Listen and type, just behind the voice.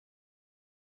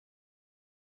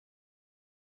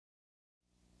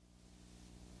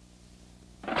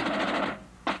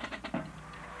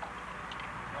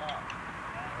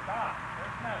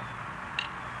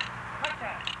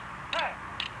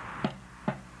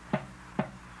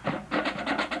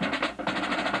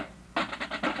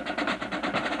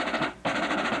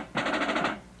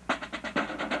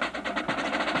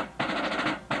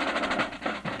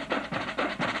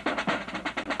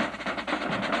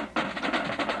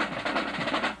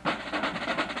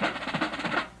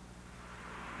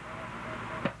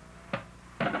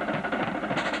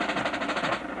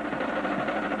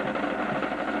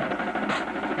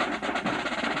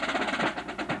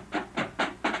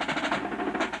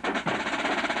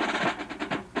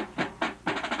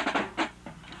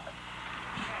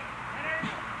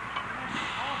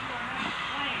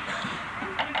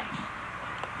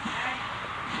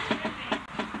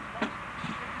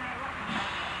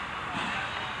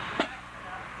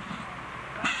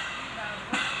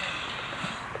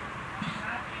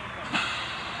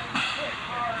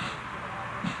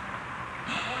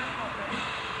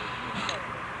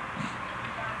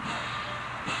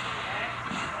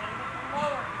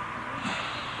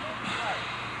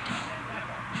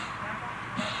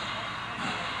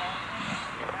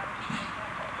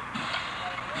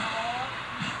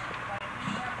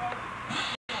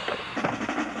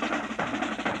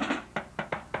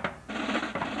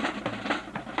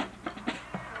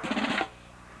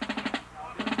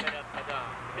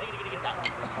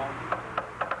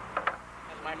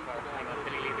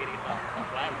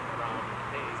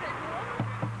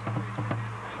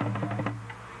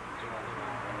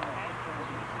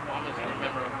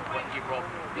he broke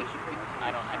this.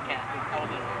 I can't. I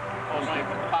was only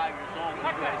 5 years old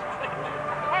when you guys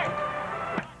played.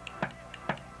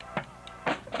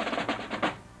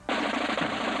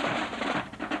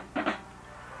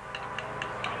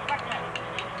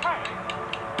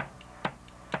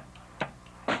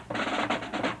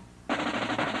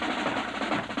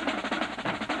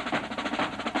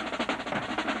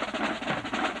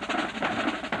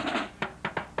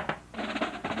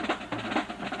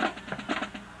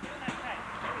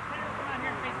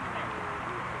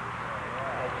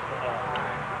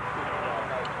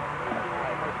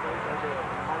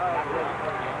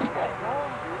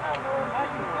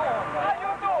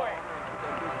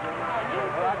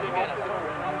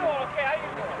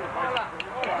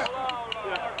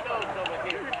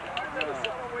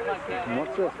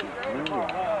 What's this?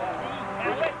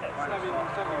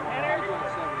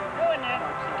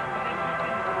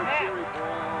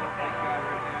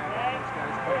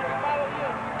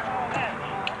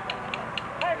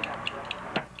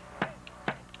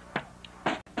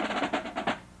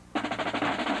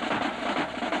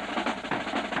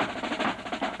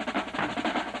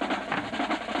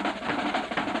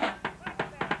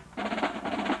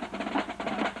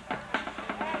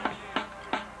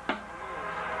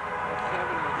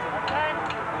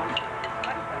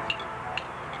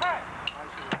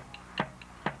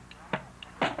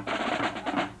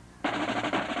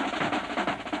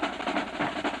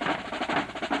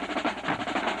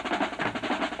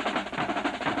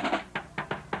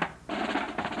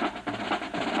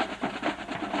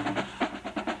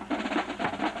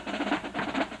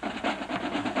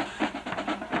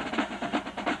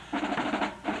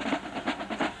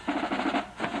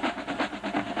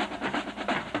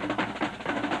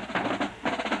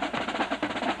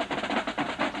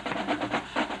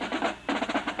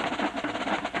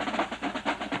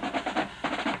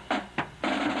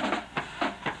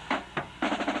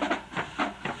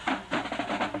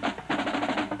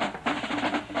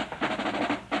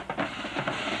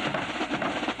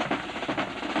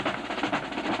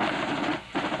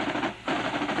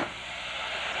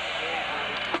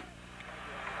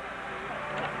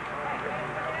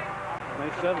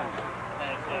 Seven.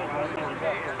 That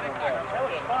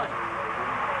was fun.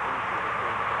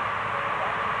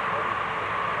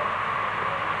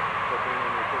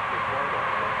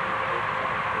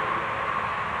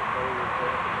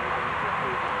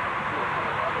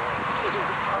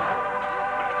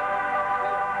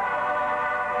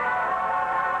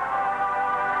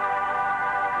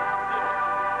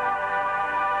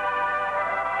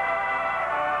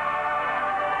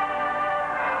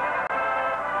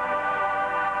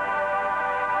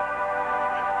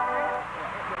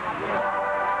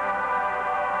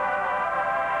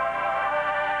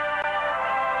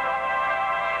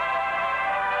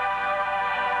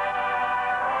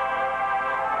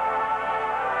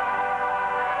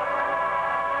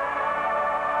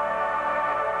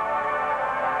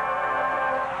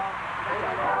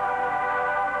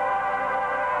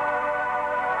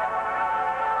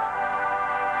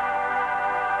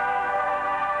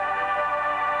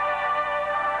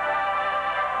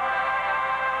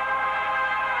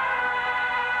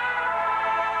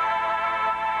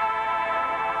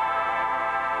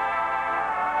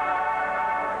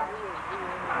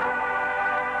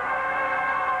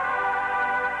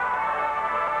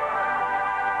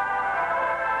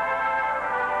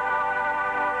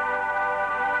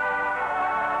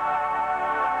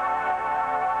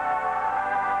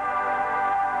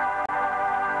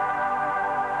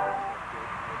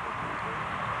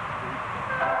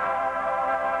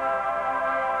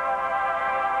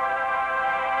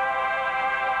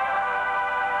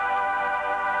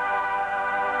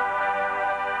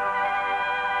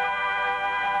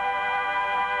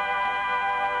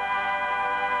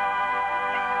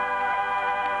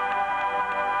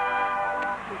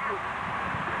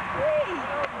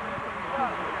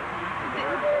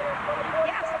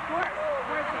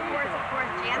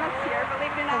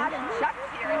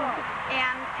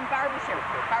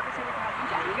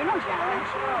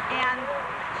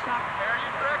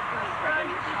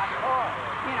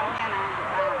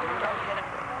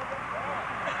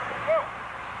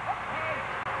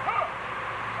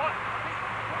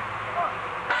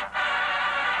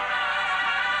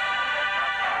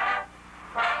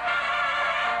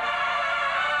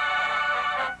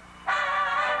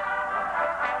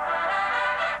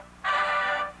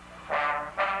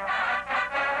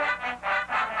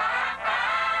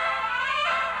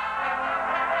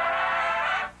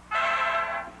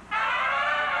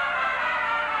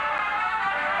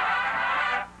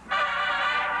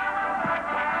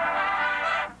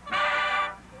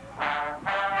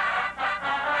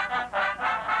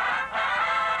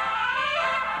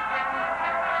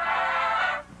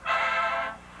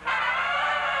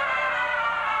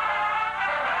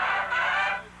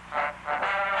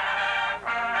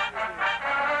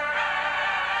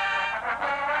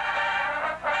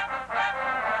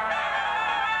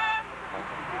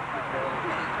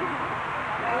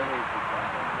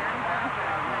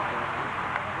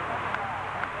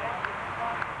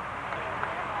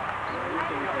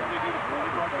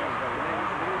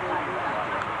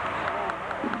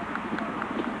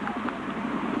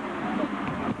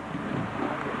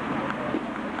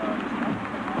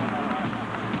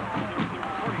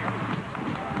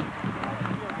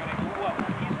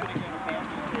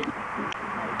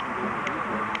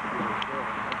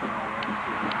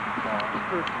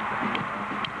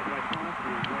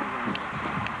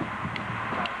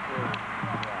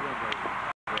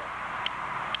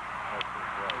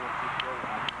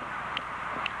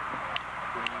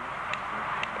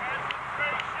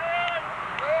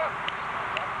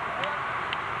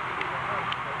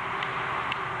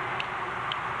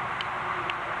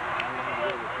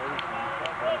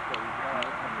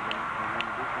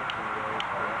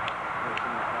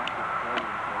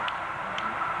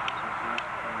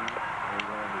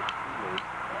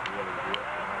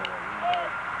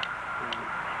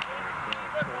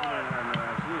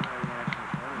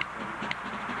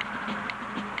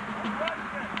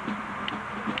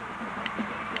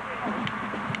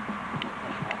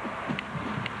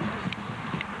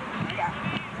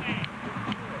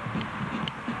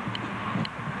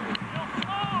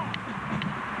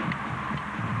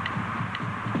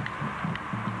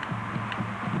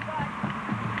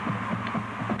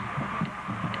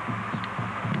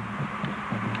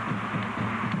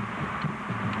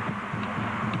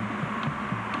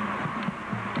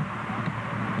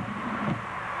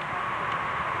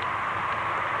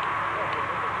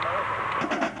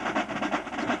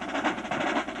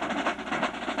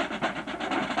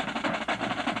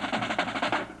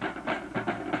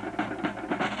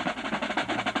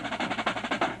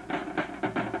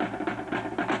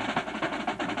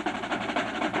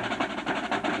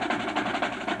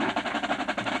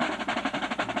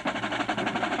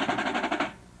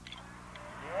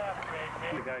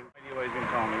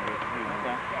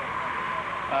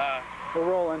 We're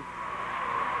rolling.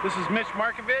 This is Mitch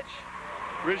Markovich,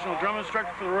 original drum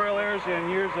instructor for the Royal Aires in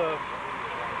years of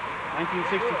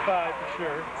 1965 for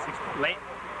sure. Late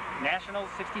Nationals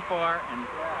 64 and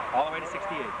all the way to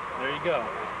 68. There you go.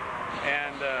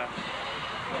 And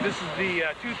this is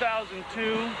the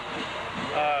 2002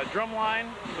 drum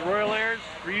line for the Royal Aires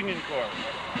Reunion Corps.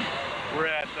 We're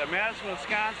at Madison,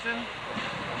 Wisconsin.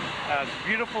 It's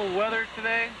beautiful weather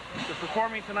today. They're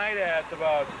performing tonight at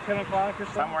about 10 o'clock or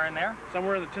so. Somewhere in there?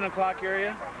 Somewhere in the 10 o'clock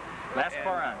area. Last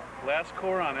corps on. Last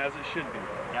corps on, as it should be.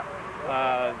 Yep.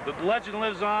 The legend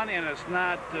lives on, and it's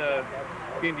not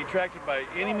being detracted by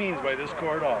any means by this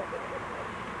corps at all.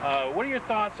 What are your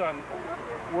thoughts on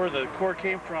where the corps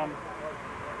came from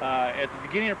at the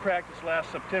beginning of practice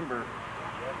last September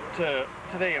to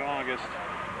today in August?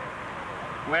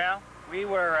 Well, we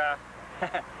were,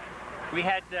 we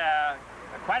had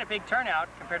quite a big turnout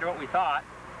compared to what we thought,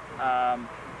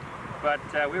 but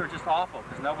we were just awful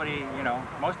because nobody, you know,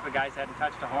 most of the guys hadn't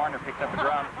touched a horn or picked up a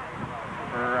drum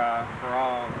for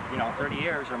all, you know, 30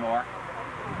 years or more.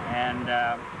 And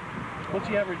what's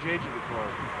the average age of the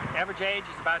corps? Average age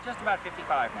is just about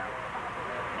 55 now,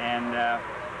 and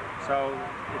so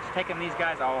it's taken these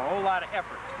guys a whole lot of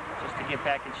effort just to get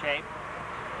back in shape.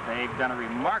 They've done a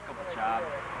remarkable job.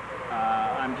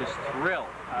 I'm just thrilled.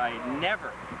 I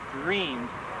never dreamed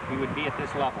we would be at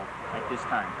this level at this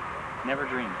time. Never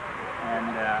dreamed.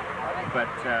 And but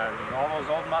all those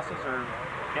old muscles are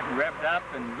getting revved up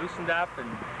and loosened up and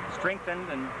strengthened.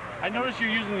 And I noticed you're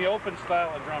using the open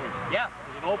style of drumming. Yeah.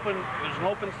 There's an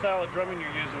open style of drumming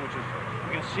you're using, which is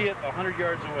you can see it 100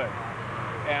 yards away.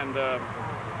 And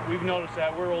we've noticed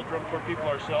that. We're old drum corps people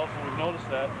ourselves, and we've noticed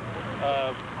that.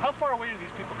 How far away do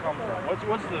these people come from? What's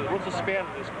the span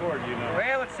of this corps, do you know?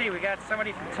 Well, let's see. We got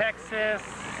somebody from Texas,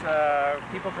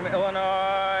 people from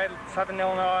Illinois, Southern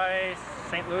Illinois,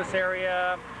 St. Louis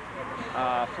area,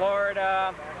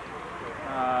 Florida,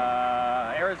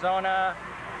 Arizona,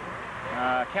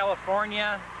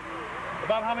 California.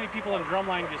 About how many people in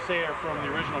drumline do you say are from the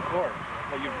original corps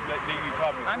that you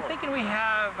taught before? I'm thinking we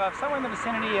have somewhere in the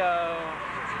vicinity of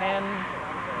 10,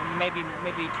 maybe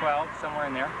 12, somewhere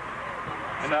in there.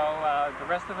 So the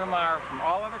rest of them are from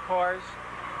all other corps,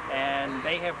 and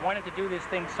they have wanted to do this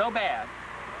thing so bad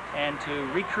and to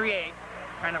recreate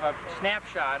kind of a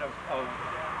snapshot of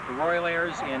the Royal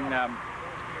Aires in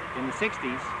the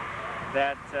 60s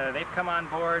that they've come on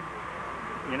board,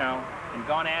 you know, and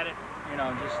gone at it, you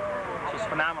know, just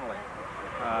phenomenally.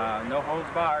 No holds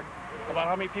barred. About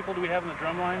how many people do we have in the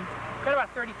drum line? We've got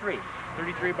about 33.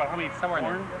 33, about how many somewhere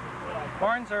horn? in there.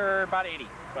 Horns are about 80.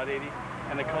 About 80.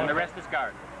 And the rest is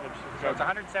guard. So it's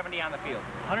 170 on the field.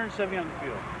 170 on the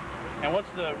field. And what's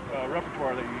the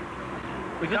repertoire that you...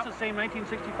 Is this the same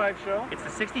 1965 show? It's the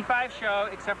 65 show,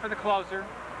 except for the closer.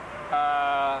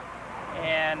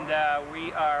 And and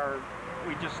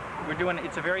we're doing.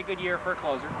 It's a very good year for a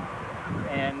closer,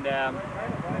 and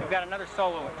we've got another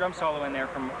drum solo in there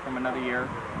from another year,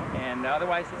 and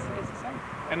otherwise it's the same.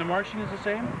 And the marching is the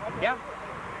same? Yeah.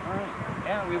 All right.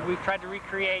 Yeah, we've tried to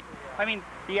recreate. I mean,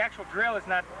 the actual drill is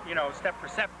not, you know, step for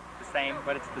step the same,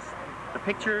 but it's the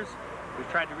pictures. We've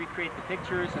tried to recreate the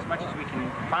pictures as much as we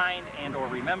can find and or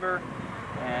remember.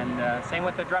 And same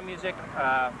with the drum music.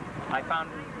 I found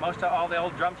most of all the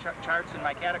old drum charts in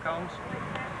my catacombs,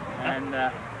 and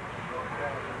I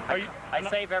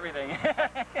save everything.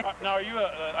 Now, are you?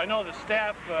 I know the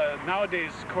staff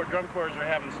nowadays. Drum corps are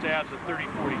having staffs of 30,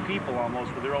 40 people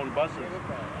almost with their own buses.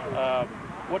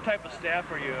 What type of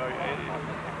staff are you?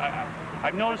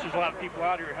 I've noticed there's a lot of people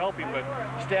out here helping, but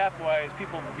staff-wise,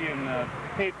 people being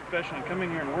paid professionally, come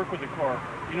in here and work with the corps.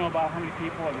 You know about how many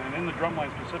people, and in the drum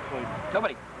line specifically?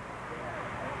 Nobody.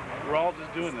 We're all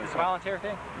just doing this. It's a volunteer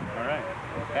thing. All right.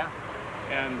 Yeah.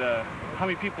 And how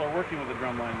many people are working with the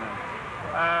drum line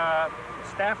now?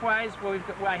 Staff-wise, well,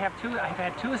 I've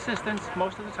had two assistants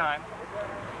most of the time.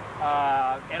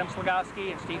 Adam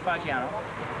Slagowski and Steve Fagiano.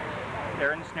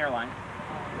 They're in the snare line.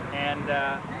 And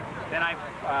then I've,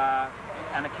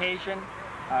 on occasion,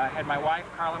 had my wife,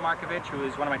 Carla Markovich, who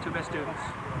is one of my two best students,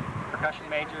 percussion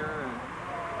major, and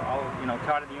all, you know,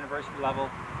 taught at the university level.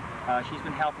 She's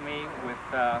been helping me with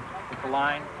the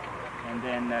line. And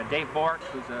then Dave Bork,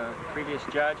 who's a previous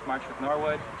judge, marched with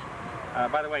Norwood.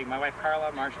 By the way, my wife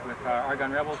Carla marched with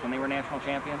Argonne Rebels when they were national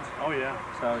champions. Oh yeah.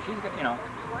 So she's good, you know.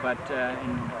 But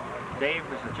and Dave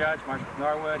was the judge, marched with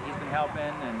Norwood. He's been helping.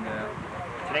 And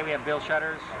today we have Bill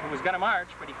Shutters, who was going to march,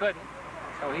 but he couldn't.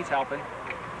 So he's helping.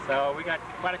 So we got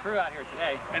quite a crew out here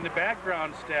today. And the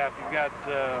background staff, you've got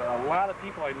a lot of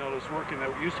people I noticed working that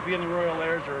used to be in the Royal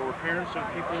Aires or were parents of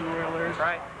people in the Royal Aires.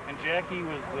 That's right. And Jackie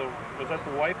was that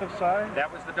the wife of Cy?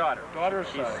 That was the daughter. Daughter of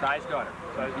She's Cy's daughter.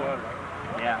 Cy's daughter.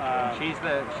 Yeah. She's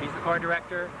the corps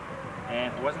director,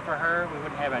 and if it wasn't for her, we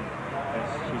wouldn't have any.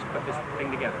 She's put this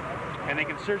thing together. And they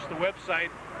can search the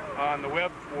website on the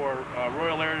web for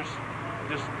Royal Aires.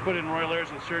 Just put in Royal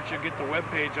Aires and search it, get the web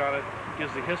page on it,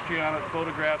 gives the history on it,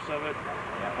 photographs of it.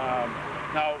 Yeah.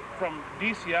 Now, from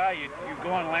DCI, you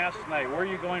go on last night. Where are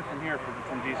you going from here,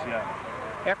 from DCI?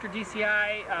 After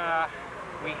DCI,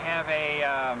 we have a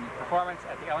performance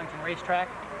at the Ellington Racetrack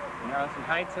in Arlington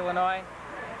Heights, Illinois.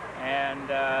 And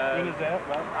when is that?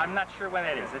 Well, I'm not sure when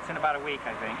it is. It's in about a week,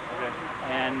 I think. Okay.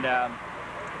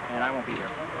 And I won't be here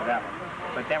for that one.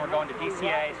 But then we're going to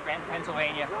DCA, Scranton,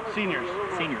 Pennsylvania. Seniors.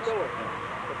 Seniors.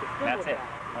 That's it.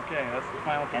 Okay, that's the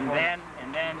final performance.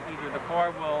 And then either the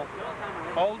corps will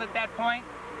fold at that point,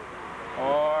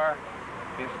 or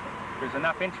if there's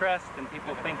enough interest and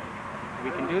people think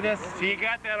we can do this. So you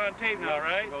got that on tape now,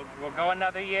 right? We'll go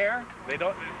another year. They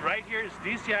don't. Right here is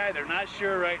DCI. They're not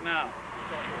sure right now.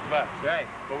 But right.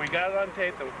 But we got it on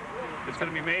tape. It's going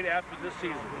to be made after this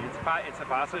season. It's a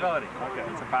possibility. Okay.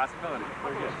 It's a possibility.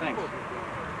 Very good. Thanks.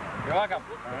 You're welcome.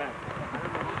 All right.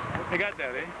 They got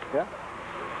that, eh? Yeah.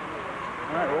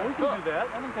 All right. Well, we can do that.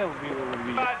 I think that would be what would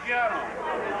be. Fagiano,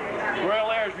 Royal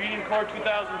Aires Reunion Corps 2002.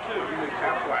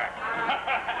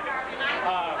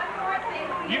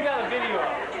 You got a video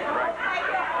of it. Right.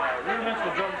 Rudiments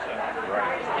of Drum Set.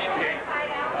 Right. Okay.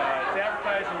 It's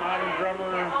advertised in Modern Drummer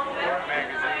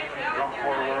magazine, Drum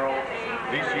Corps World,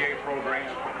 DCA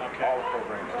programs, all the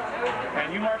programs.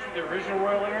 And you marched with the original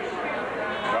Royal Aires?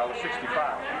 Well, the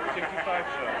 65. 65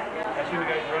 show. That's when you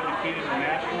guys were undefeated in the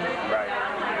Nationals? Right.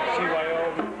 CYO.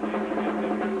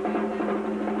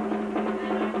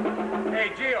 Hey,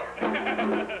 Gio.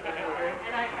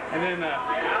 And then,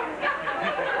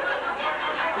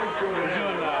 we're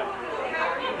doing,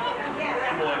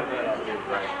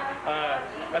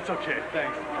 that's okay,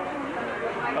 thanks.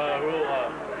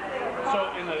 So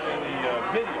in the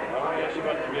video, I want to ask you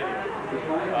about the video.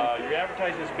 You're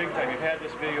advertising this big time. You've had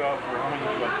this video out for how many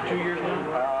years? What, 2 years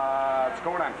now? It's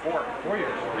going on 4. 4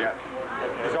 years? Yeah.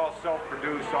 It's all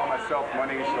self-produced, all my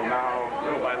self-money, so now,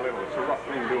 little by little, it's a rough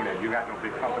thing doing it. You got no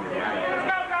big company behind you. All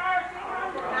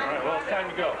right, well, it's time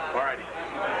to go. All righty.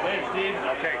 Later, Steve.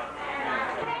 Okay.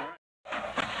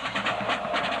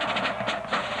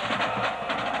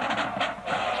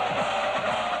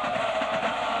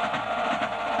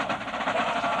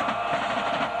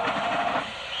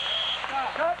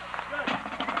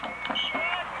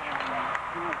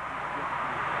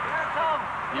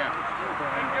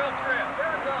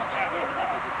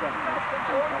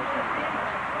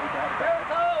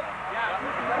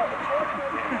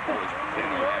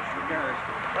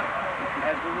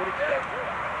 As we would expect.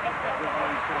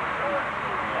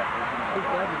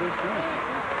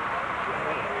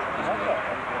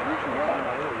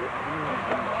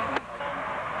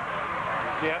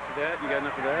 Yeah, after that, you got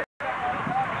enough of that?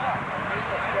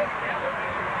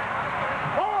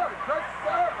 Hard, press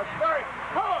center, right,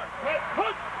 hard, hit,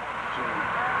 hook.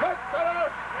 Press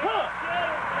center, hook.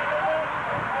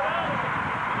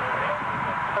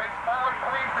 Face forward,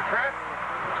 please, to Chris.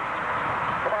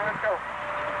 Come on, let's go.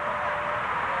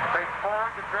 Face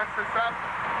forward to dress this up.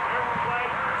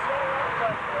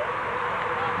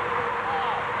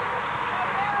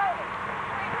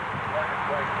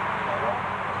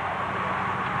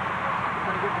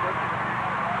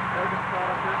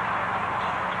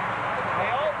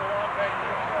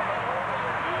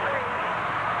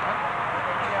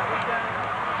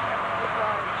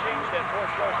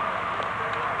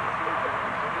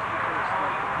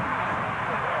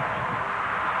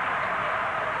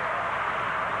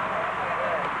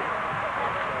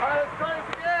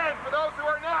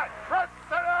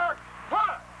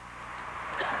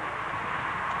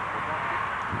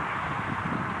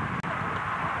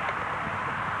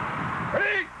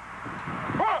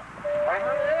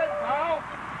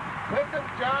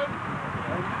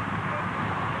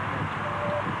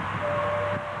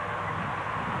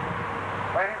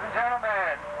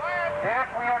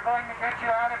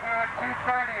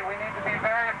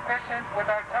 With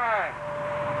our time.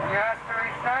 When you ask to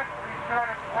reset,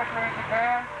 restart as quickly as you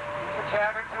can, but you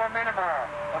have it to a minimum.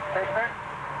 Let's take it.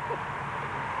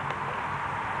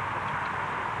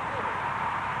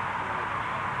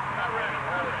 Not ready.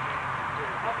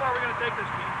 How far are we going to take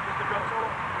this, Keith? Just the drum solo?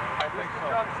 I think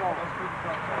so. Drum solo. Let's do the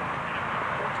drum solo.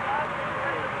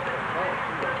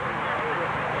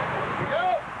 Here we go.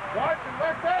 Watch and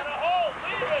left hand. Hold,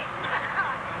 leave it.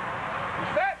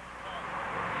 Set.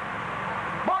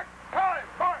 Mark, time,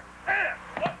 mark, and.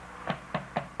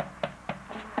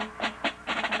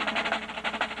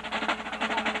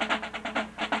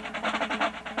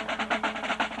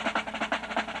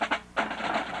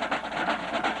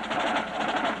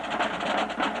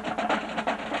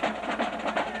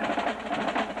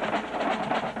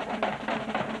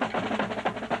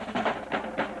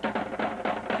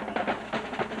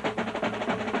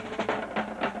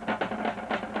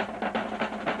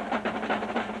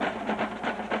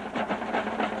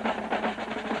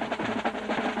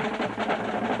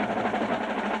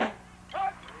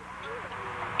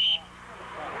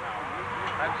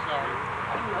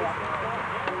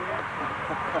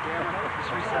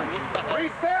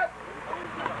 Reset.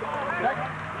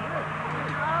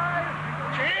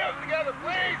 Hands together,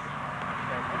 please.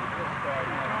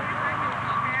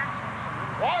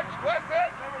 Watch, listen.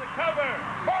 Over the cover.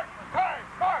 Mark, time,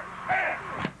 mark, and.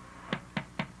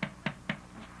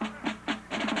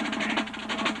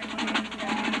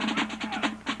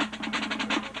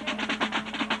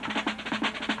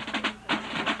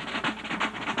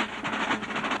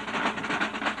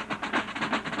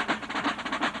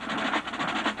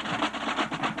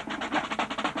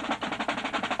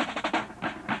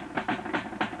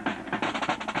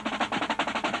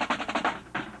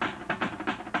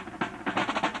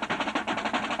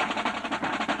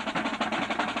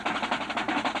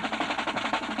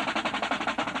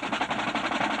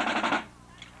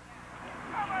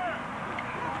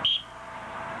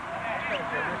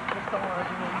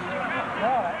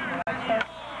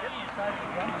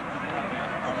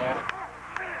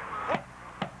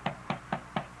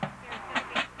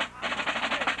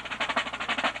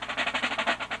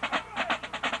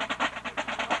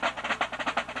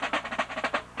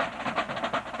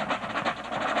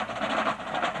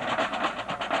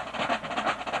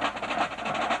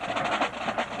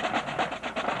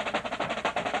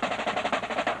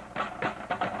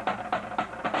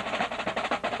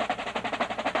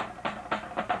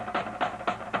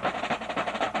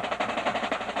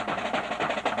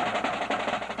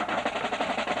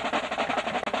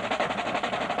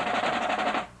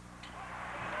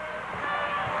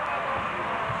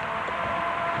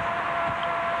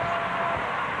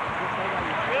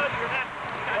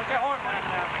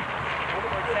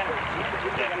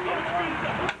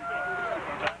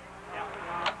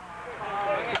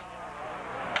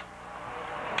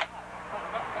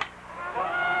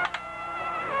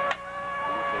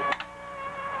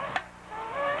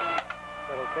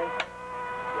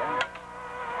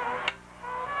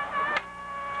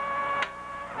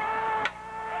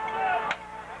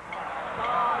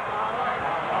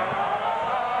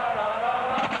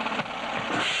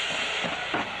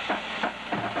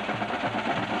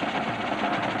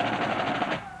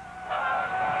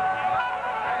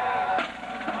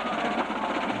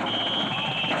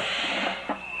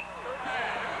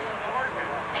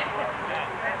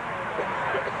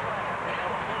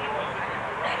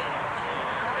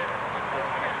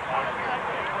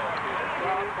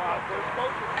 In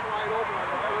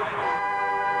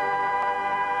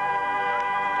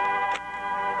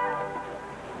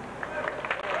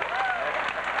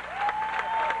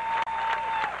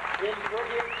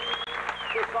tribute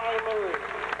to Simon,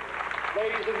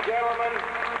 ladies and gentlemen,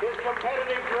 his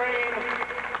competitive dream,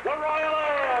 the Royal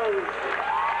Aires.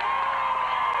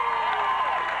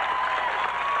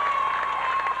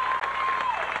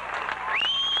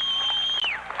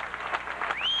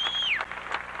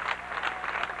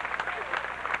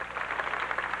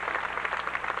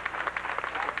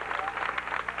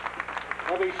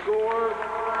 Heavy score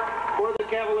for the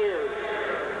Cavaliers.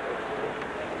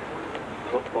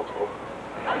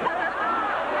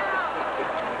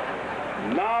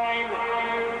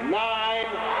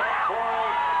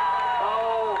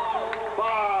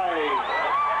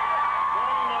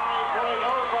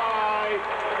 99.05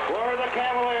 for the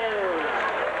Cavaliers.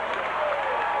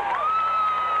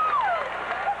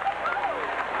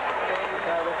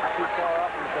 Too far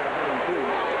up instead of hitting two.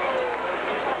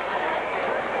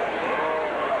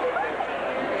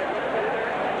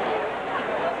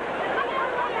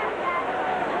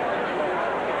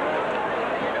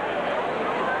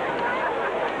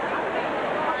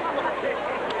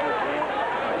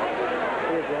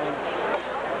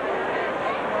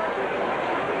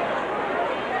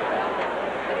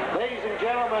 Ladies and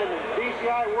gentlemen,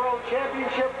 DCI World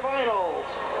Championship Finals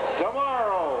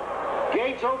tomorrow.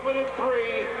 Gates open at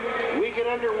 3. We get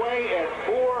underway at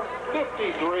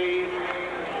 4:53.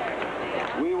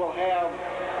 We will have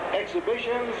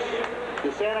exhibitions.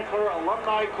 The Santa Clara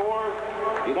Alumni Corps,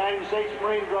 United States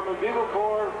Marine Drum and Bugle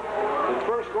Corps, the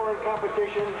first corps in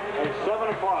competition at 7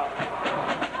 o'clock.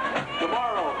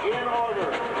 Tomorrow, in order,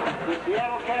 the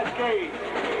Seattle Cascades,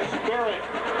 Spirit,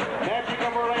 Magic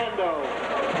of Orlando,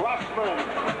 Ruxman,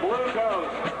 Blue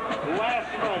Coast,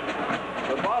 Glassman,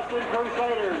 the Boston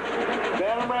Crusaders,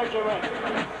 Phantom Regiment,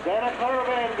 Santa Clara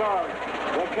Vanguard,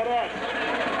 the Cadets,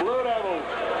 Blue Devils,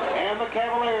 and the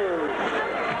Cavaliers.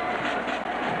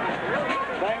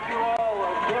 Thank you all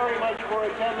very much for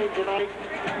attending tonight.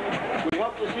 We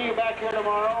hope to see you back here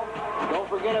tomorrow. Don't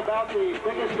forget about the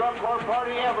biggest drum corps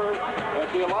party ever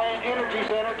at the Alliant Energy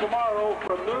Center tomorrow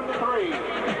from noon to 3.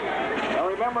 Now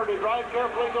remember to drive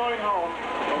carefully going home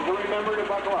and to remember to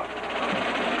buckle up.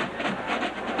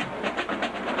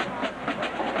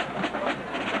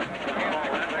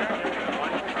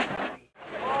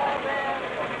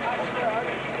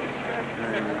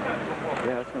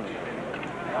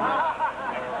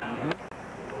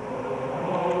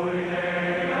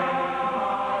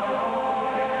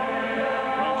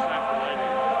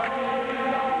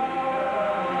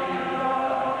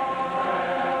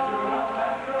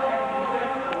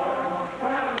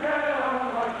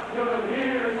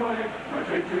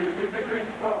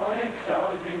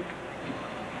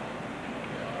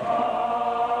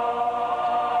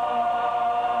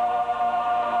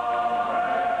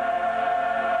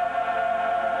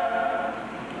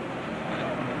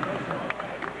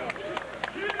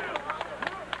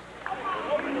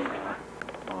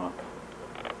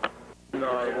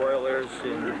 Royal Aires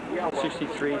in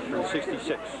 63 through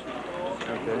 66.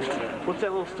 Okay. What's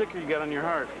that little sticker you got on your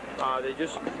heart? They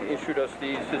just issued us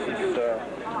these. This is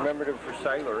commemorative for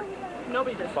Siler,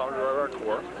 founder of our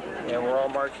corps. And we're all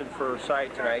marching for Cy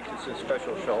tonight. It's a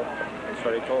special show.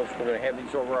 So they told us we're going to have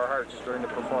these over our hearts during the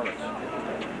performance. All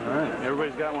right.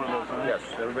 Everybody's got one of those, huh? Yes,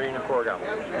 everybody in the corps got one.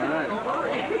 All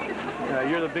right.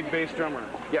 You're the big bass drummer.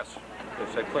 Yes.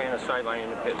 Yes, I play on the sideline in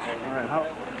the pits. All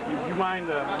right. You mind,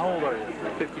 how old are you?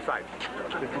 55.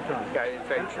 55. Yeah, in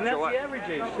fact, And that's the average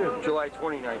age, too. July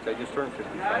 29th, I just turned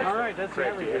 55. All right, that's the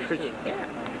average age, too. Yeah.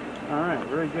 All right,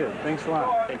 very good. Thanks a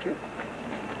lot. Thank you.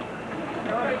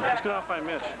 Let's get off by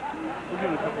Mitch. We're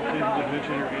doing a couple of things with Mitch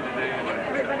interview today.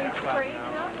 Everybody's free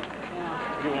now?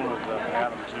 Get one with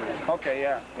Adam, too. Okay,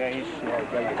 yeah. Yeah,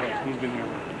 He's been here.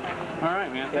 All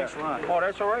right, man. Thanks a lot. Oh,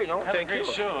 that's all right. No, Have thank a great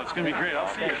you. show. It's going to be great. I'll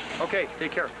see you. Okay,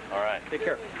 take care. All right. Take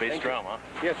care. Bass drum, huh?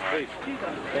 Yes, please.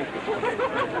 Thank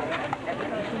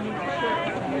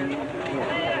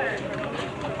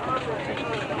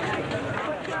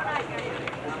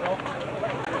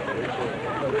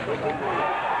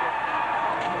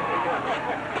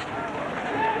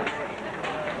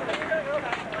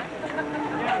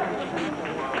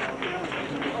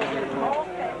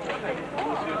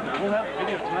We'll have a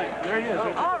video tonight. There he is.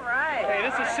 All right. Hey,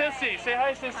 this is Sissy. Say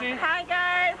hi, Sissy. Hi,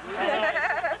 guys.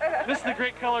 This is the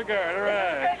Great Color Guard. All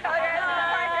right.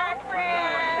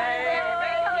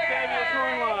 Fabulous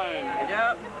rowing line.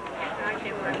 Yep.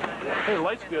 Hey, the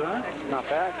light's good, huh? Not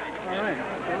bad. All right.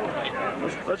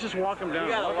 Let's just walk them down.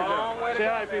 You got a long way to Say go,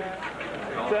 hi, people.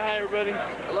 Say hi, everybody.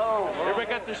 Hello. Everybody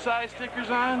got their size stickers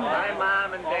on? Hi,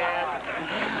 Mom and Dad.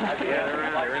 Yeah,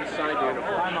 they're inside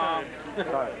uniform. Hi, Mom.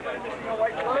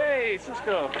 Hey,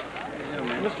 Cisco.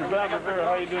 Mr. Bob Rivera,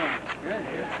 how you doing? Good.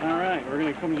 All right, we're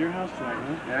going to come to your house tonight,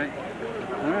 huh?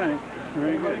 Yeah. All right,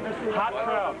 very good. Hot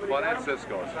crowd. Well, that's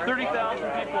Cisco's.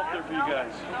 30,000 people up there for you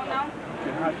guys.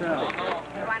 Good hot crowd.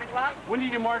 You want to go up? When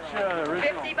did you march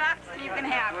original? $50 and you can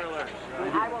have it. I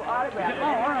will autograph it. Oh,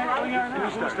 all right. Oh, yeah,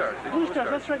 Blue Stars. Blue Stars,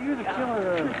 that's right. You're the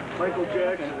killer. Michael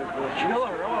Jackson.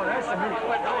 Killer. Oh, that's a new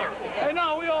killer. Hey,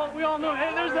 no, we all know.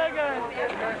 Hey, there's that guy.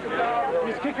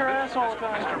 He's kick our ass all the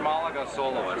time. Mr. Malaga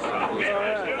soloist.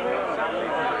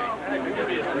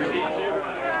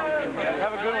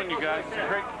 Have a good one, you guys.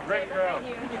 Great crowd.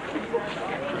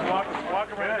 Walk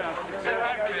right down.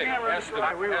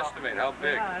 Estimate how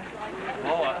big?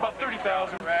 About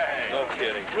 30,000. No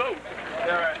kidding. Whoa. All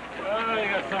right. Oh, you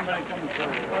got somebody coming through.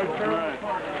 All right.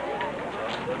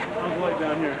 How's the light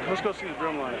down here? Let's go see the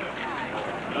drum line.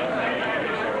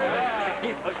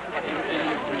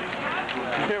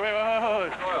 Okay, wait.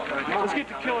 Let's get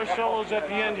the killer solos at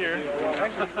the end here.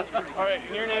 All right,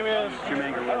 and your name is? Jim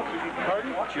Angarola.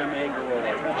 Pardon? Jim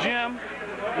Angarola. Jim,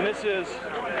 and this is?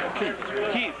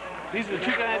 Keith. These are the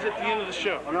two guys at the end of the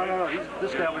show. Oh, no.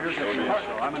 This guy over here is at the show.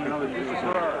 I'm in another business.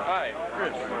 Hi,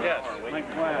 Chris. Yes.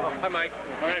 Mike Glad. Hi, Mike.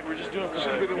 All right, we're just doing for the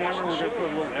camera. We're going to put a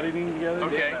little editing together.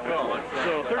 Okay, cool.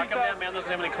 So 30,000. How come that man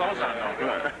doesn't have any clothes on, though? You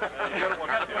gotta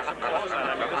put some clothes on.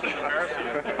 I mean, this is embarrassing.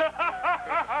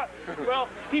 Well,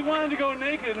 he wanted to go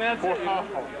naked, and that's it.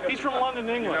 He's from London,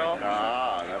 England.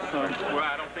 Ah, that's Well,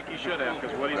 I don't think he should have,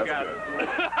 because what he's got.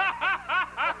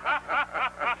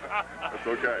 That's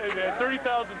okay. Hey, man,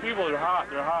 30,000 people. They're hot.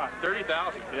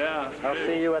 30,000. Yeah. I'll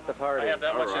see you at the party. I have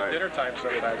that much All right. at dinner time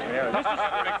sometimes, man. This is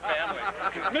a big family.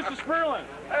 Mr. Sperlin.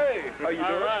 Hey, how you doing?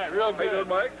 All right, real good. How you doing,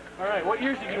 Mike? All right, what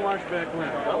years did you march back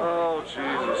when? Oh,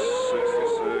 Jesus,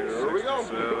 66. There we go.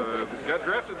 Got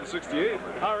drafted in 68.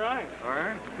 All right. All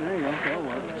right. There you go.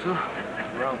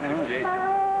 Around 58.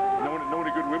 Know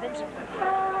any good women's?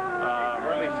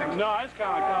 No, I just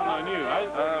kind of counting on you.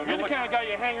 You're the kind of guy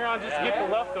you hang around just to get the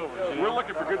leftovers. You know? We're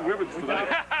looking for good women's tonight.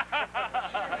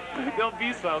 There'll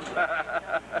be some.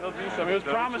 It was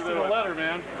promised in a letter,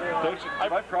 man. Don't you?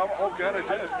 My problem? Oh, God, I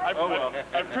did. I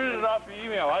printed it off the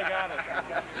email. I got it.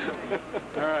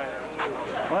 All right.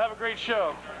 Well, have a great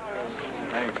show.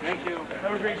 Thanks. Thank you.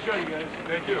 Have a great show, you guys.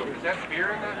 Thank you. Is that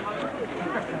beer in that?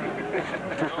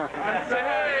 Say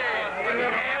hey.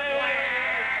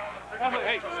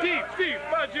 Hey, Steve,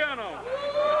 Baggiano.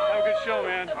 Have a good show,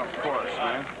 man. Of course,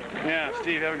 man. Yeah,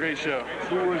 Steve, have a great show.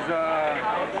 Who was,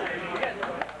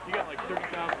 You got like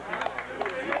 30,000 people.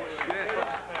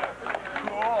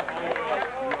 Cool.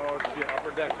 No shit.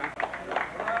 Upper deck, huh?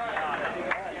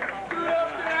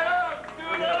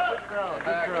 Good crowd.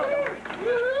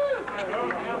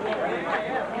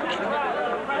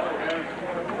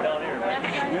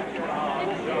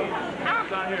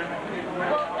 Down here.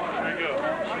 There you go.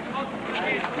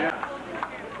 Yeah.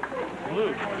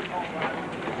 Blue.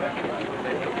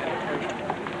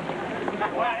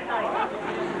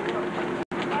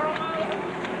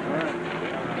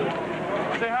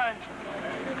 Say hi.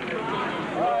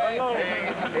 Hello. Hey.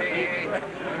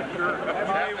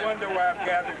 You wonder why I've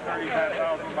gathered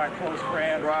 35,000 of my close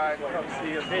friends. Right. Come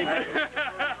see us. We're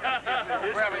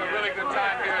having a really good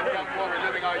time here at Young Floor. We're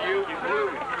living our youth.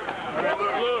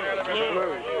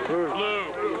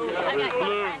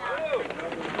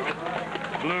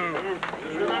 Blue.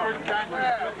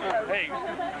 Hey,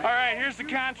 all right, here's the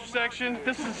contra section.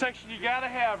 This is the section you gotta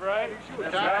have, right?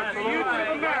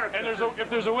 And if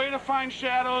there's a way to find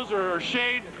shadows or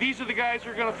shade, these are the guys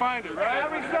who are gonna find it, right? I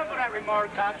resemble that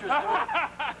remark, Contra's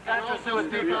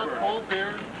with people. Cold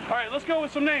beer. All right, let's go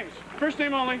with some names. First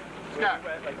name only. Scott.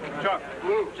 Chuck.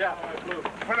 Blue. Jeff. Blue.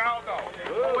 Ronaldo.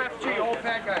 OFG, old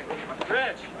fat guy.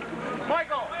 Rich.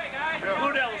 Michael. Hey, guys.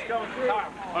 Blue Devil's coming through.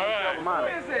 All right. Who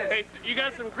is this? Hey, you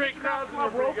got some great crowds in the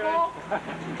roll call.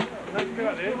 Nice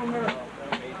crowd, eh? Go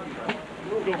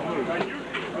blue.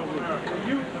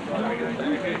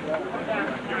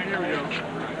 Here we go.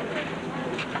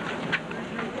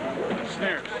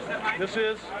 Snares. This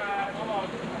is,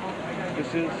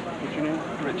 what's your name?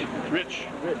 Rich.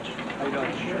 How you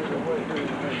doing?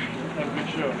 Have a good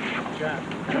show. John,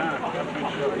 have a good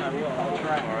show. I will. I'll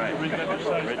try. All right. Rich.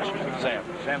 Sam.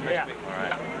 Yeah. All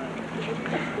right.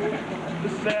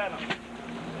 This is Adam.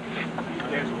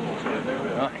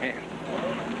 Okay.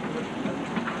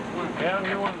 Adam,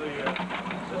 you're one of the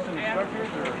assistant instructors,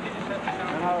 or is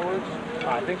that how it works?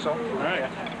 I think so. All right.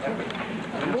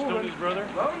 And Stoney's brother?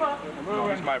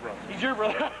 He's my brother. He's your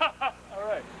brother. All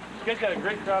right. You guys got a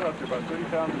great crowd out there, about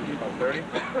 30,000 people. 30? Yeah,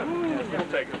 we'll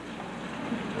take it.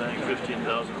 I think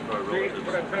 15,000 are probably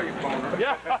relatives.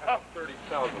 Yeah.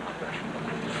 30,000.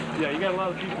 Yeah, you got a lot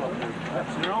of people out there.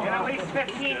 At least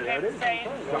 15 people saying.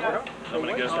 I'm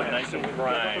going to guess they're nice and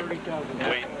prime,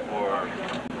 waiting for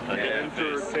a hidden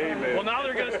face. Well, now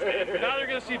they're going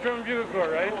to see Drum and Bugle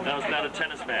Corps, right? Now it's not a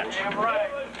tennis match.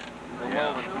 We're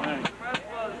moving.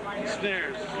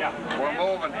 Snares. Yeah. We're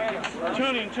moving.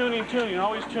 Tuning,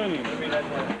 always tuning.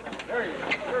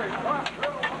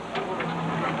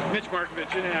 Mitch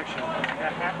Markovich in action. Yeah,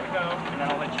 have to go, and then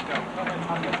I'll let you go.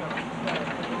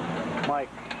 Mike,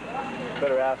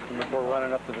 better ask him if we're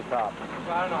running up to the top.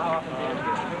 Well, I don't know how often Dan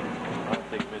gets to. I don't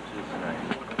think Mitch is tonight.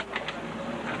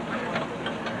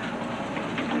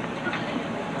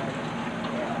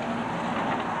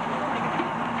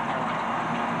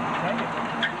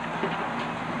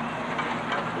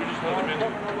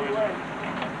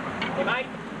 Hey, Mike.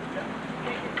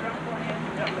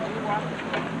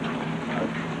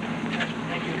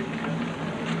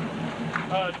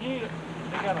 Do you need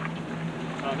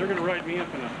they're going to ride me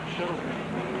up in a shuttle.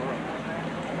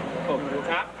 Oh, to the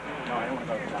top? No, I don't want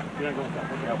to go to the top. You're not going to top.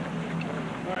 Okay.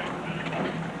 All right.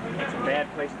 It's a bad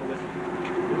place to listen.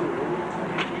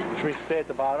 Should we stay at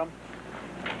the bottom?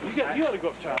 You got to go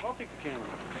up top. I'll take the camera.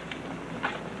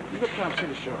 You go up top and see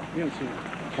the show. You haven't seen it.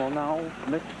 Well, now,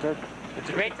 Mitch said... It's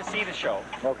great to see the show,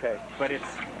 Okay. but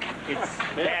it's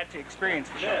bad to experience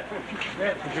the show.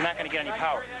 Because you're not going to get any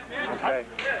power. Okay.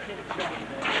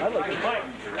 I like it. Mike.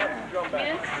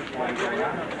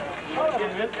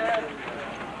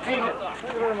 Thank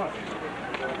you very much.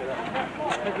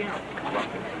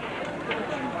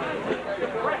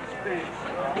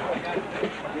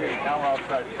 Now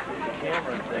outside the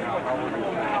camera thing, how would you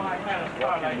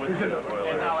walking with the Royal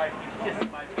Aires?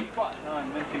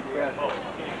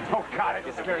 Oh, God, I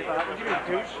just very bad. Would you be a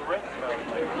douche?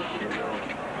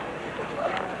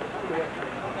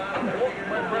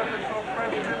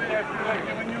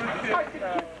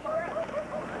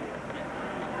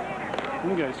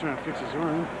 One guy's trying to fix his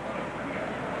arm.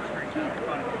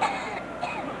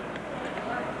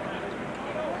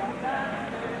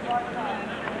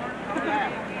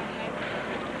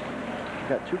 We've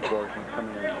got two cars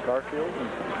coming in, Garfield and...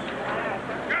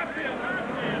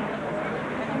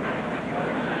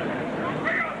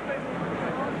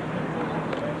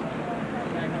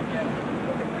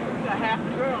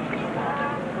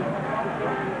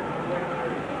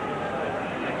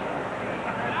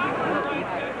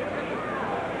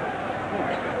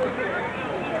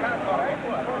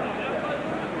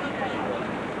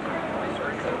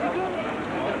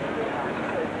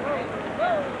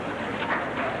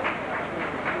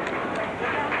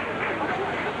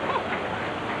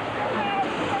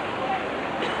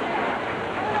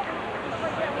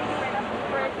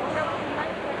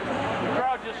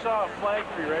 Saw a flag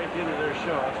tree right at the end of their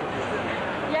show. That's what we did.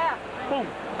 Yeah. Boom.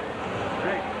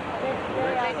 Great.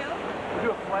 I do. We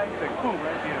do a flag thing. Boom,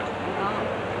 right at the end.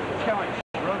 It's kind of like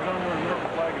runs on where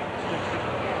American flag is.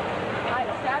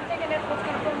 I'm thinking that's what's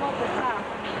going to put them over the top.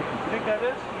 You think that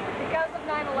is? Because of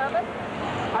 9/11?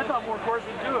 I thought more cars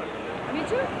would do it. Me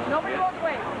too. Nobody rode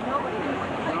away. Nobody.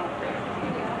 No.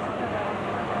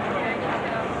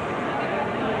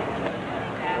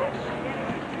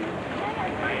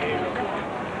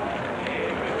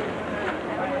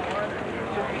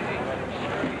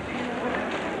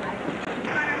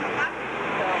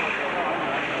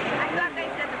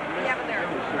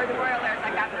 Or the Royal Aires,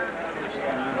 I got nervous.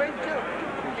 Where's Duke?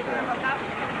 Did you hook up?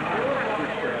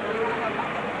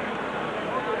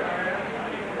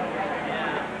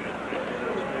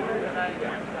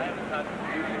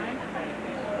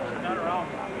 Not around.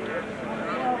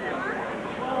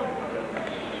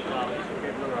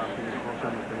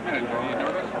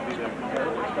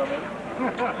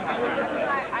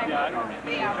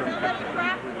 Somebody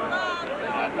drop the glove.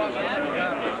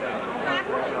 Drop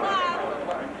the glove.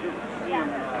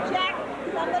 Jack,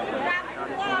 somebody drop the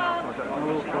glove.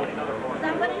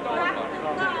 Somebody drop the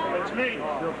glove. That's me.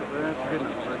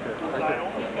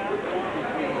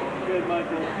 Good,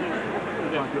 Michael.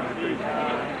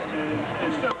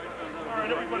 And so, all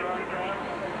right, everybody.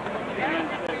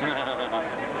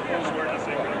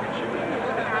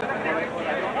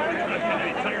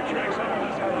 Tire tracks on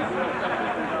this.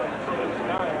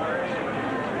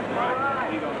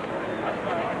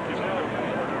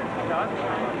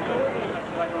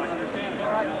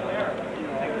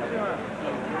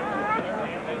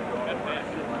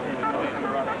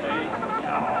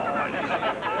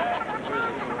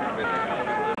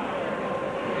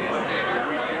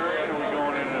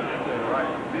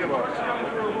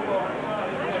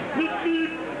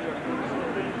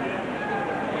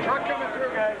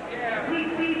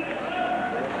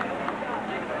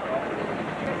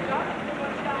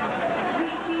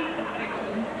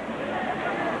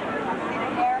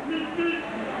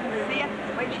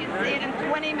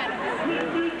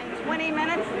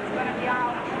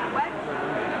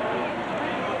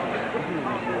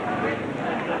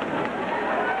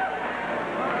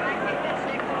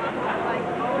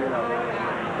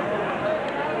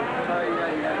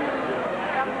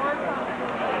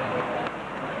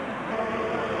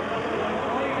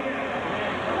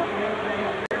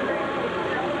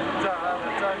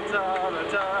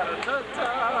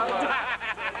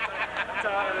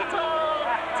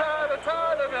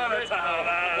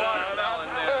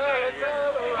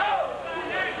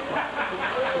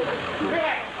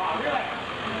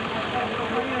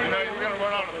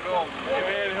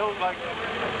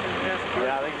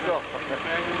 Yeah, I think so.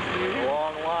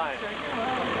 Long line.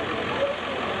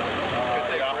 Could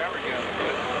take forever to get them.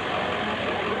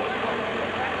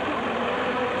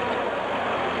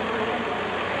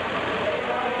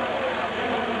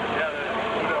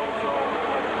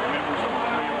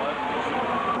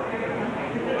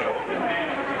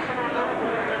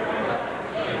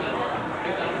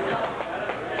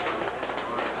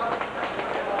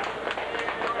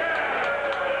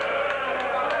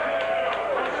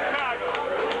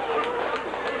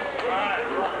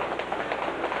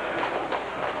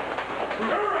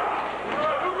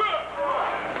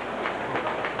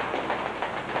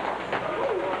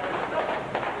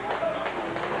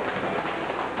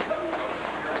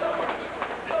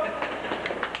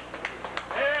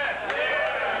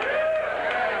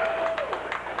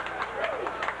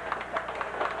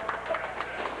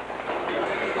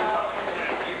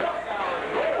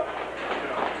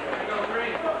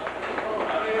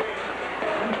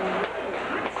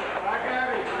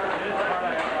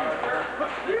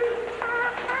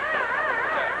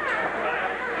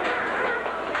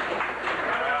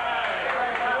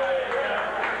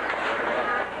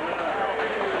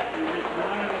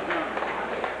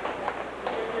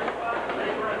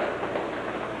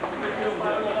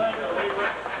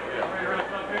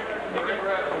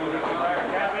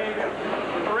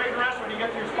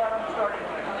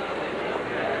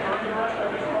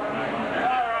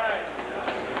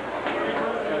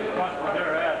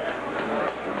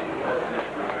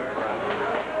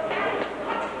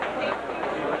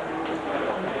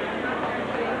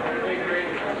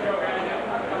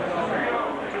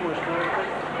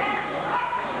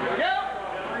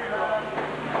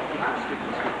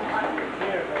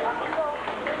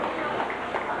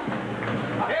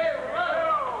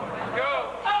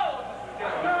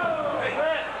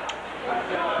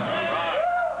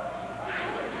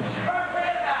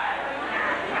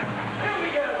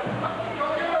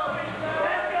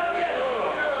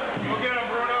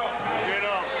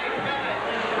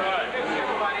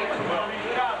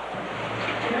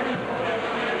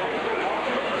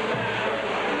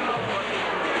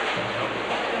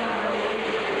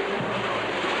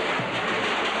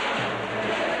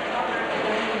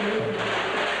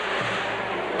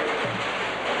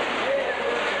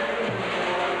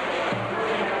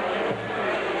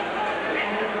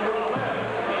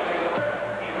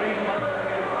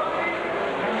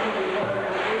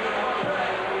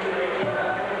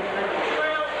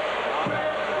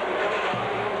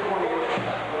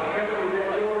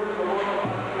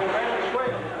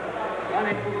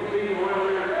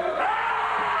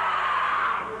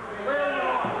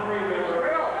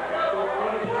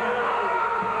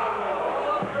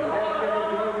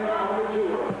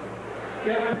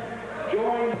 Kevin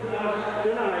joins us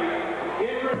tonight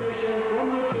in remission from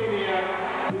leukemia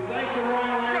to thank the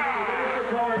Royal Aires for their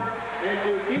support and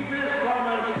to keep his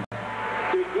promise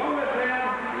to go with them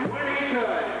when he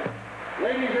could.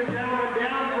 Ladies and gentlemen,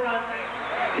 down front,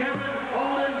 Kevin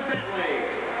Holden Bentley.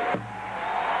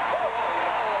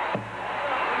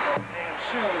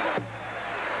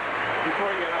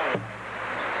 Before you get out.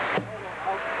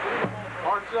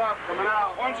 Horns up, coming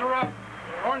out. Horns are up.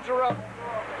 Horns are up.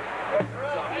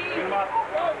 Get them up.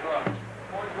 Horns are up.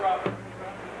 Horns are up.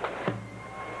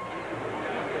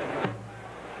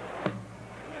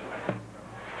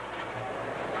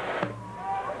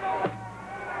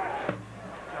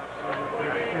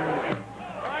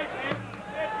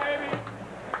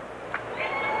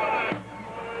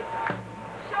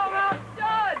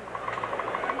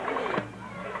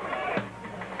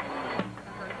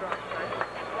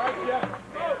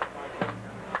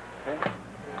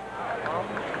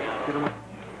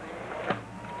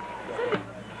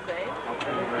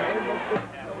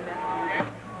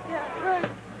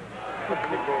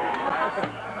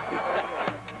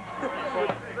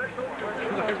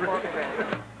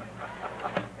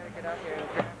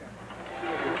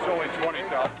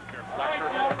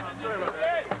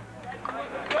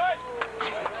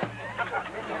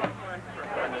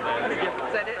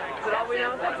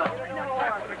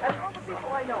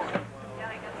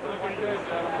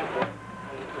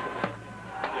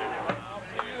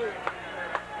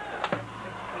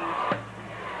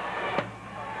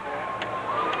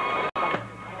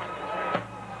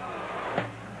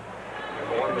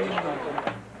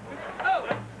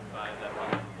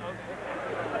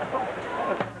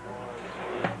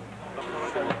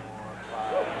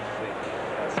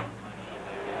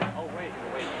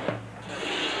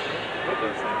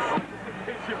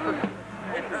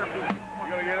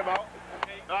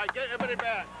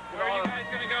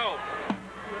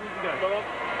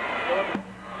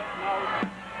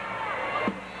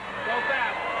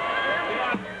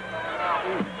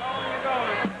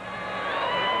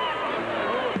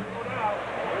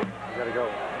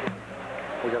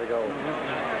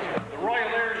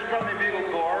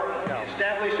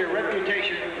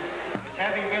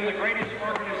 having been the greatest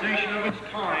organization of its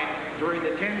kind during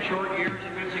the 10 short years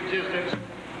of its existence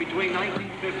between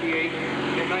 1958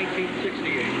 and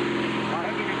 1968,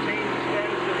 having attained the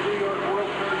status of New York World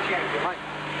Tour champion,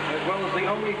 as well as the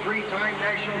only 3-time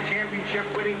national championship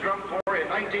winning drum corps in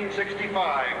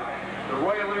 1965. The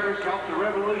Royal Aires helped to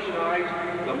revolutionize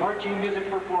the marching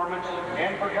music performance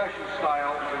and percussion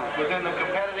style within the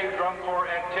competitive drum corps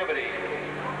activity,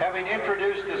 having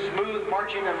introduced the smooth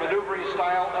marching and maneuvering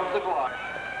style of the block.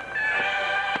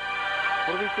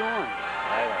 What are we doing?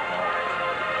 I don't know.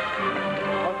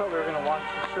 I thought we were going to watch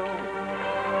the show.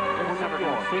 We're never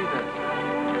going to see this.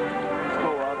 Let's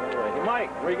go out anyway. Hey,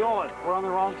 Mike, where are you going? We're on the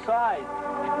wrong side.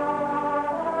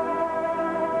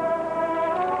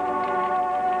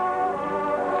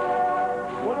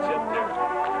 What's up there?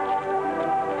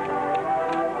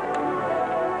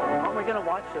 Aren't we going to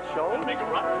watch the show? Make a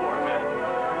run for it, man.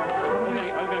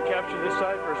 I'm going to capture this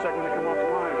side for a second to come off the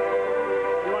line.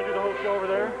 You want to do the whole show over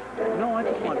there? No, I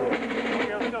just want to.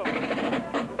 Okay, let's go.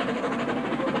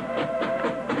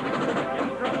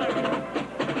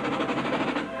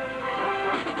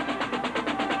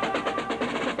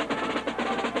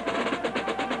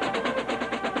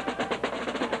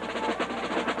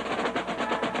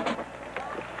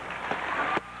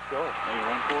 Go. Are you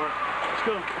run for it? Let's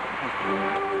go.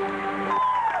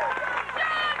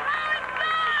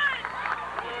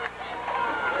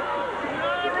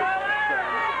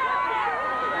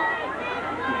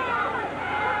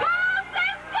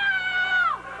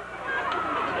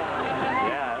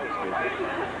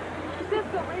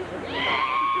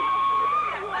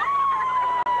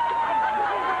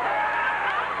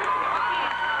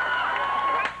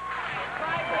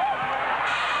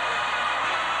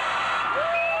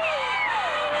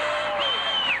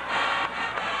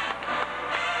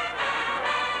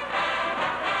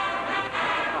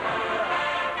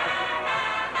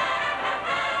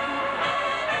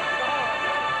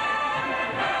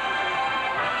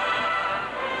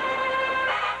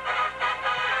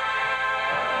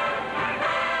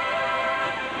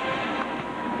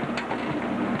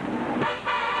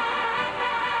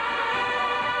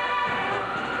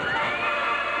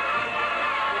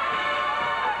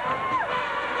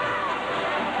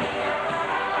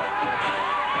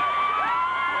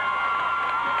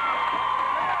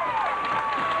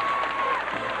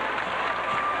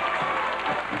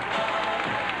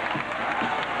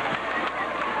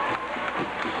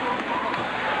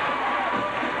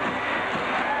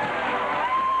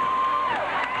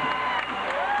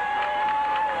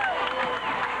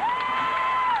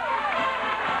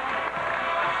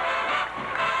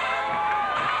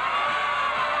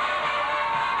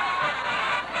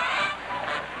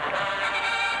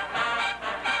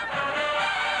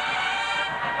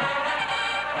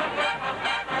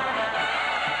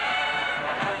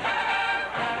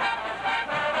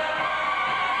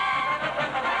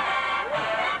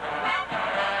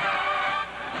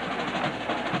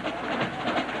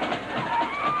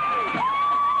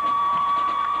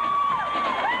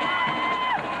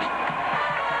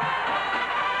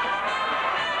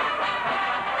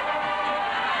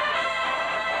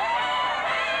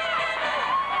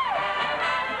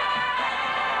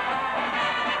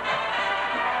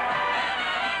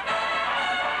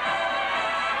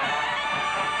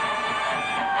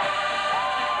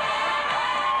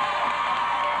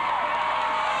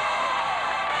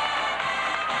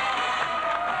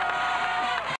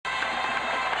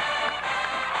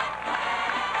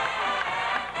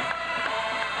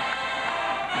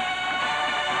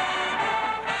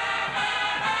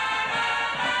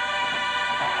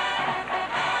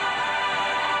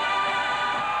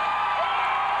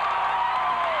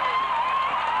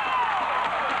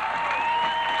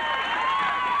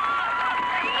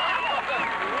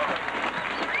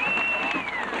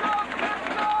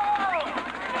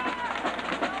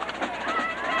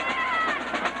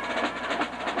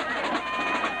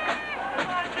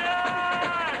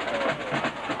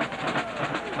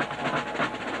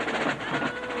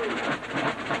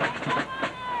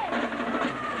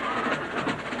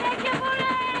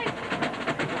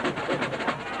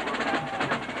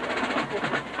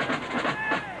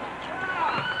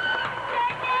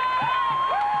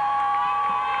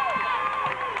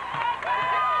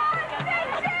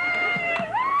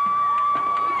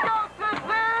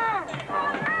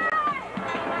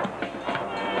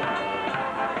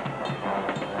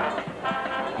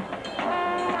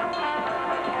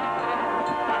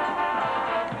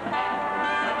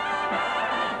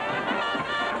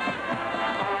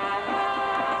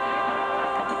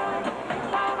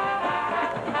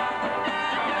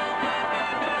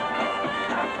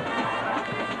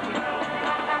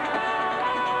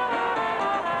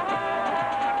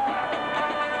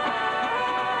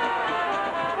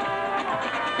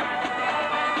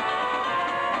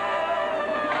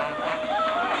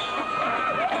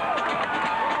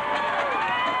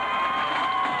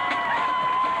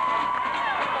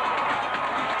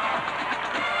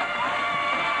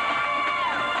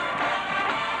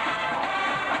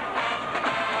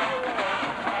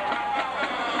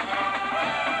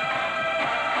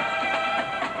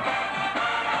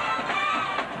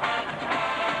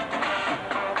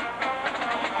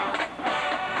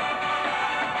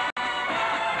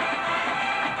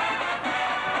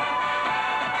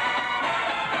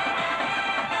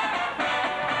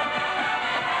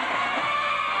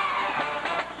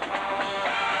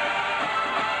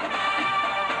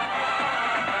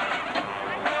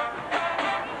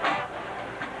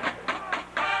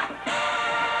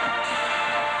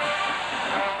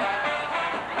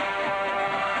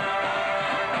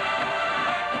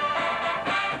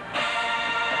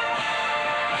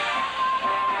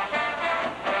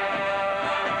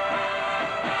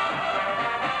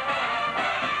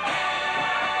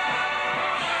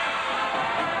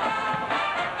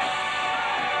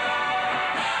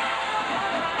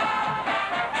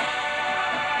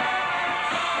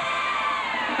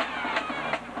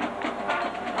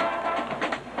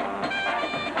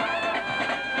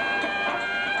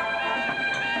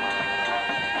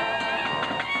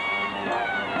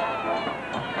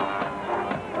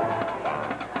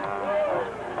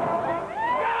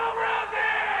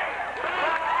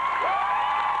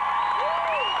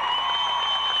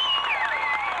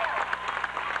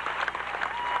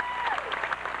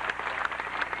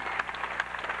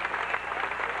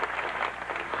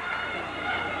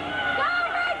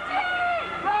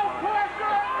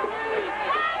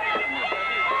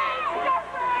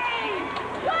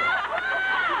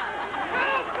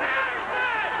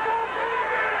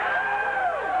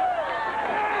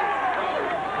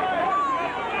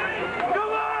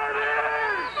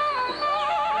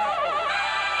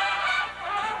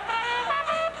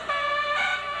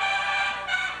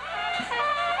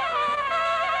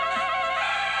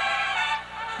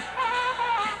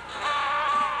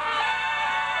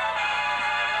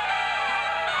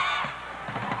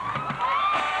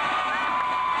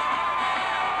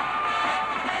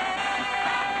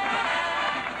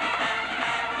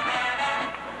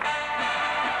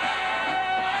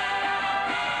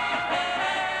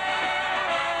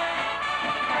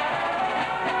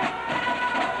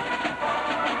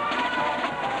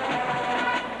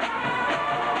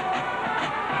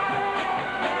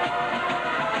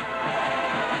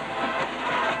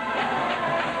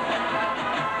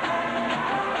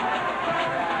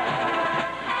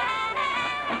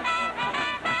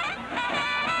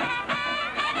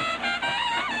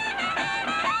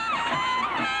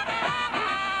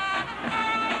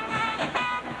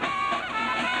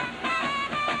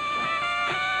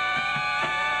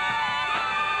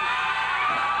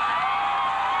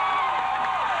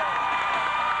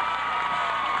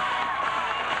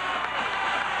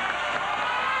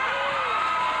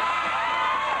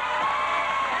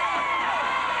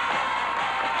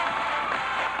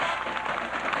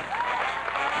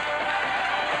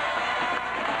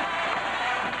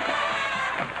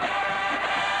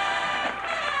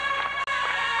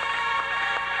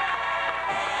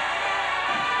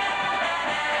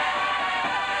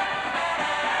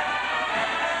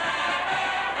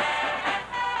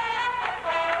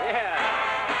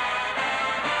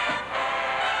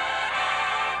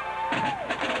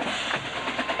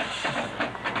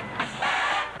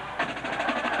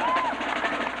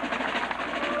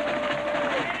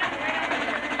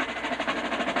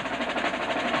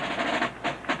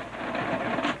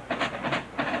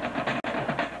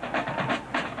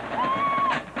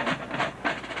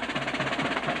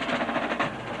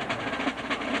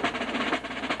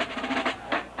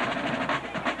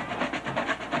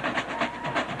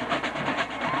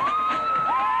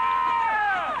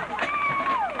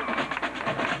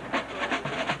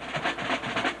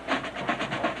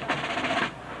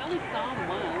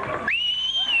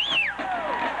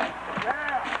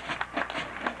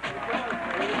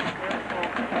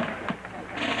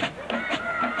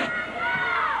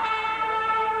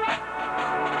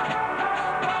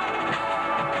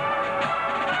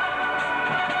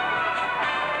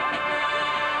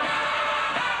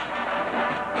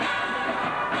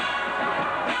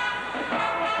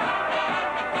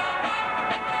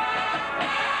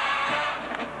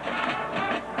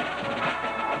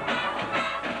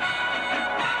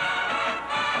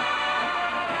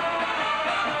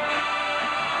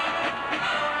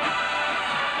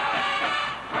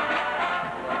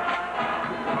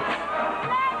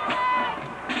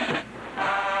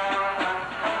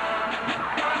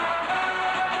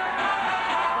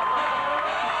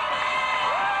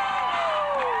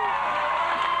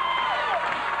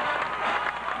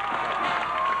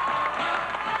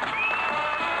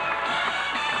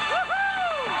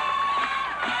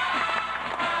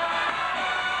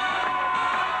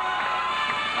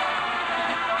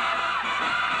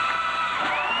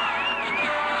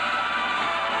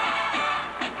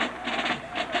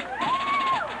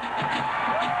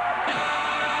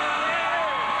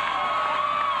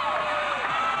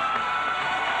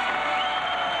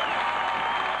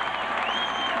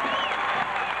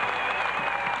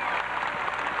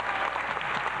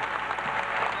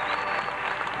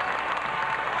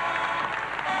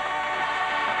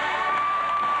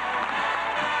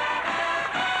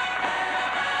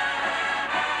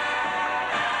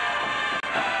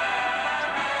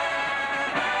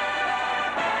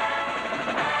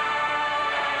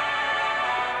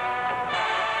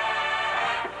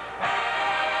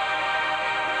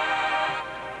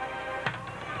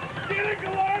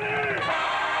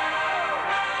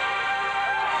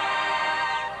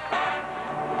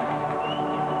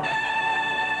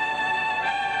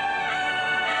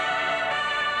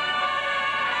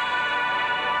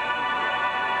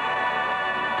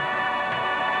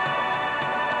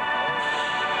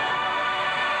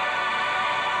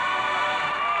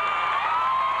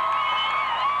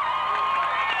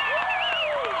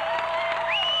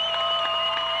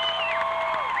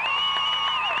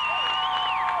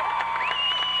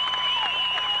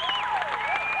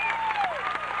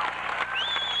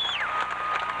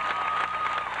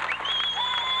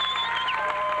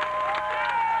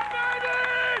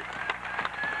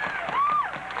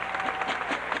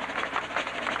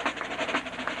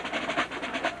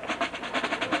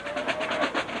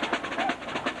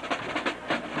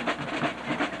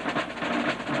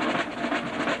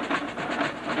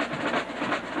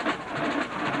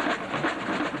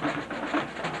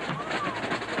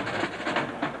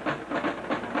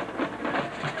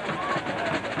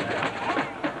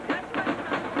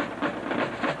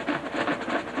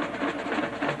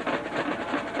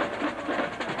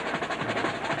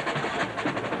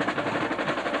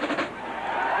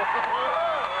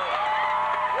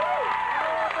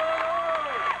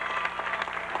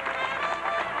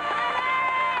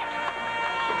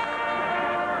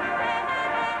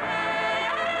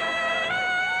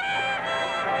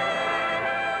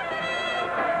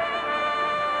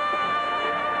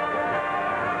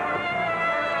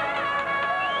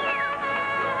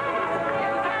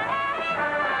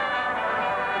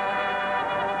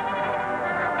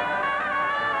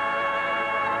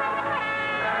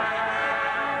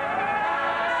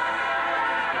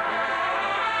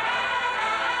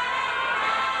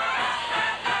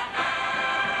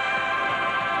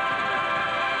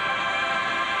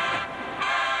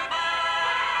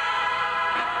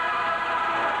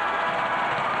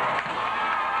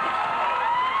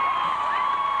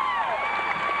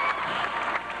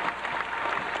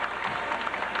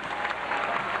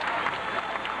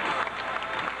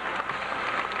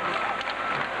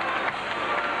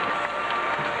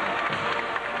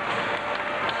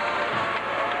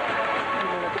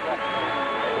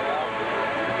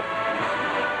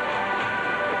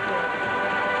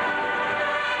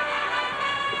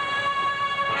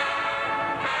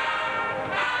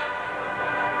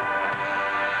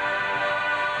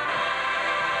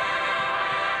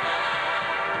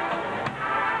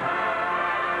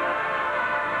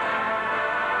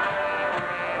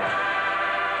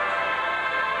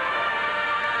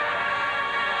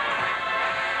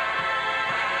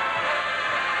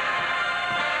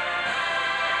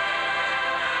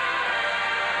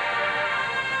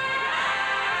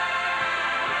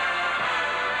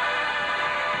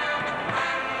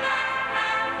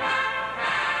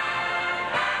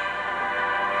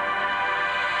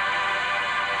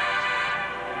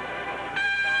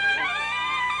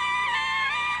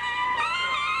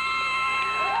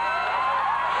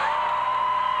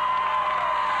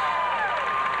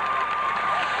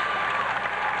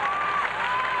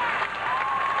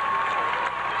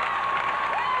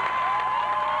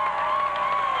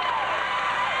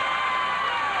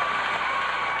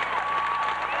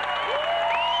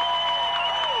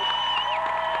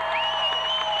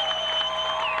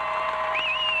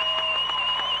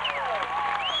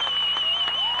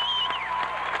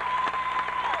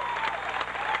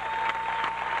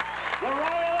 the Royal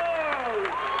Aires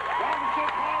from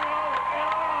Chicago,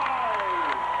 Illinois.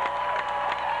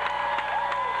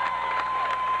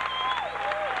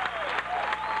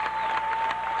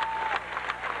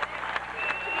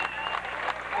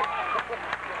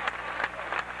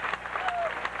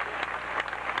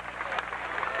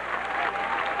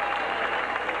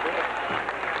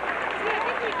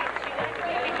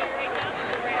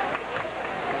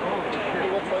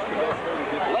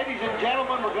 Ladies and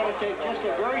gentlemen, we're going to take just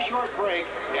a very short break,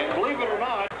 and believe it or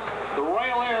not, the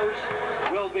Royal Aires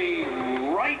will be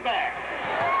right back.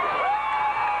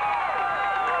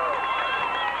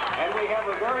 And we have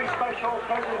a very special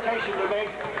presentation to make,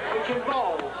 which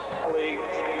involves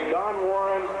Don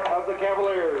Warren of the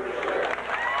Cavaliers.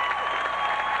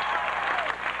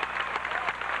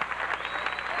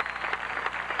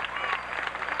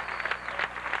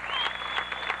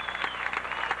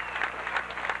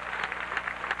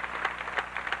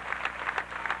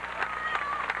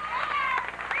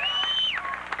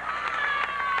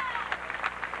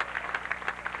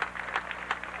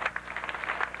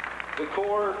 The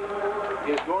Corps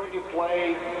is going to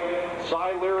play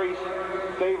Cy Leary's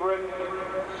favorite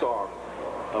song,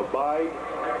 Abide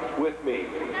With Me.